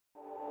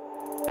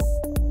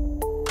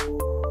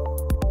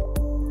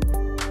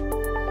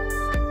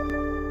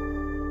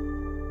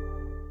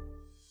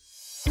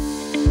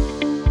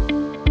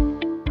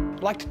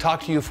like to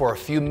talk to you for a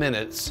few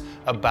minutes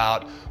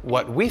about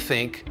what we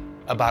think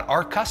about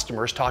our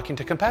customers talking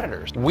to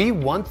competitors. We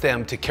want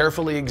them to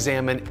carefully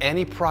examine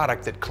any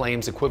product that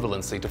claims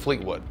equivalency to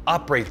Fleetwood,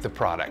 operate the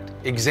product,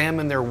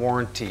 examine their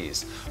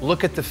warranties,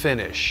 look at the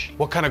finish,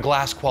 what kind of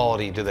glass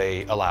quality do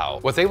they allow.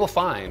 What they will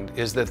find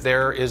is that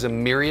there is a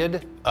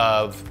myriad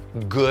of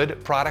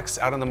good products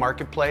out in the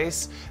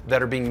marketplace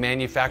that are being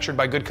manufactured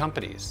by good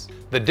companies.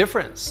 The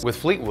difference with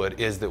Fleetwood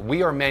is that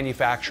we are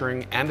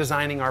manufacturing and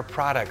designing our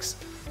products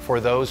for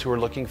those who are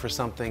looking for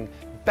something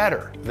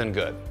better than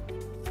good.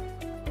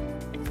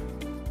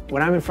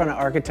 When I'm in front of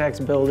architects,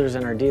 builders,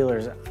 and our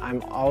dealers,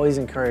 I'm always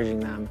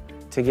encouraging them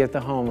to get the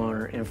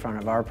homeowner in front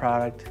of our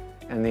product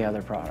and the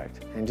other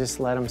product, and just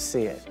let them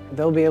see it.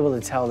 They'll be able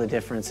to tell the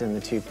difference in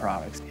the two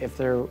products. If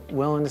they're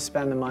willing to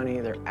spend the money,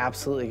 they're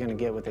absolutely going to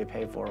get what they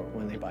pay for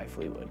when they buy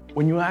Fleetwood.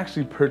 When you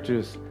actually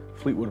purchase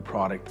Fleetwood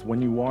products,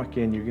 when you walk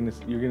in, you're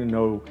gonna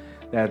know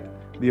that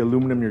the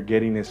aluminum you're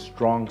getting is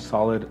strong,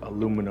 solid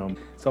aluminum.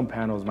 Some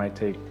panels might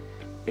take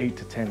 8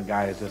 to 10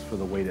 guys just for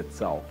the weight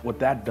itself. What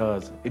that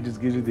does, it just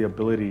gives you the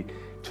ability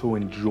to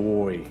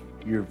enjoy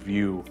your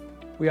view.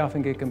 We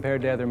often get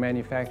compared to other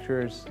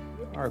manufacturers.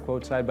 Our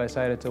quote side by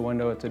side, it's a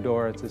window, it's a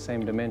door, it's the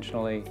same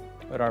dimensionally,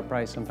 but our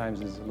price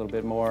sometimes is a little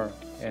bit more,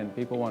 and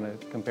people want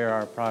to compare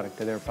our product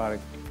to their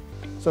product.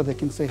 So they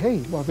can say,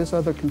 hey, well, this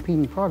other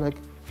competing product,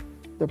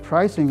 the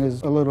pricing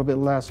is a little bit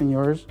less than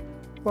yours.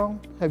 Well,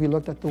 have you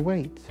looked at the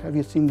weight? Have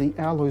you seen the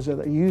alloys that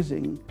they're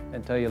using?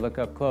 Until you look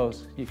up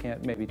close, you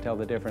can't maybe tell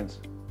the difference.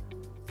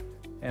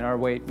 And our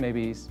weight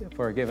maybe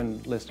for a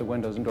given list of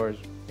windows and doors,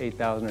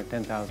 8,000 or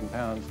 10,000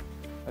 pounds.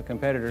 A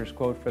competitor's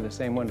quote for the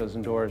same windows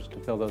and doors to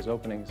fill those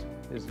openings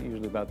is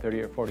usually about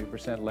 30 or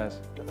 40% less.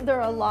 There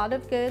are a lot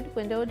of good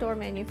window door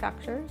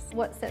manufacturers.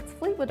 What sets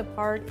Fleetwood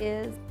apart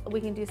is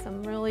we can do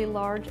some really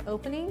large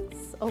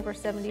openings, over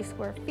 70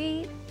 square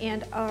feet,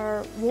 and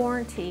our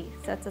warranty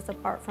sets us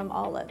apart from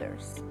all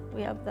others.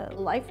 We have the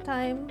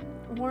lifetime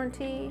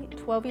warranty,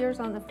 12 years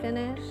on the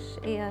finish,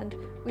 and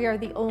we are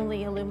the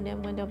only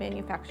aluminum window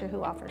manufacturer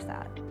who offers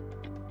that.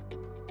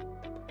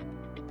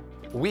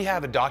 We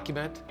have a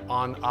document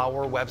on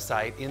our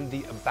website in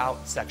the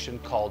About section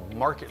called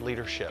Market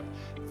Leadership.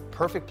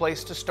 Perfect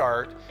place to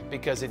start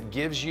because it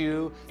gives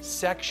you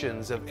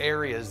sections of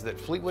areas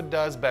that Fleetwood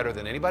does better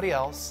than anybody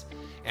else.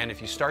 And if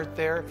you start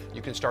there,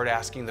 you can start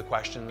asking the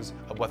questions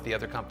of what the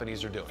other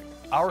companies are doing.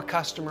 Our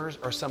customers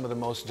are some of the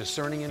most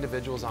discerning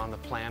individuals on the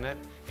planet,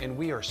 and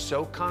we are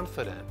so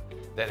confident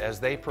that as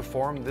they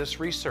perform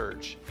this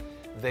research,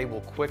 they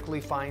will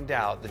quickly find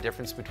out the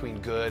difference between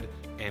good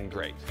and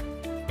great.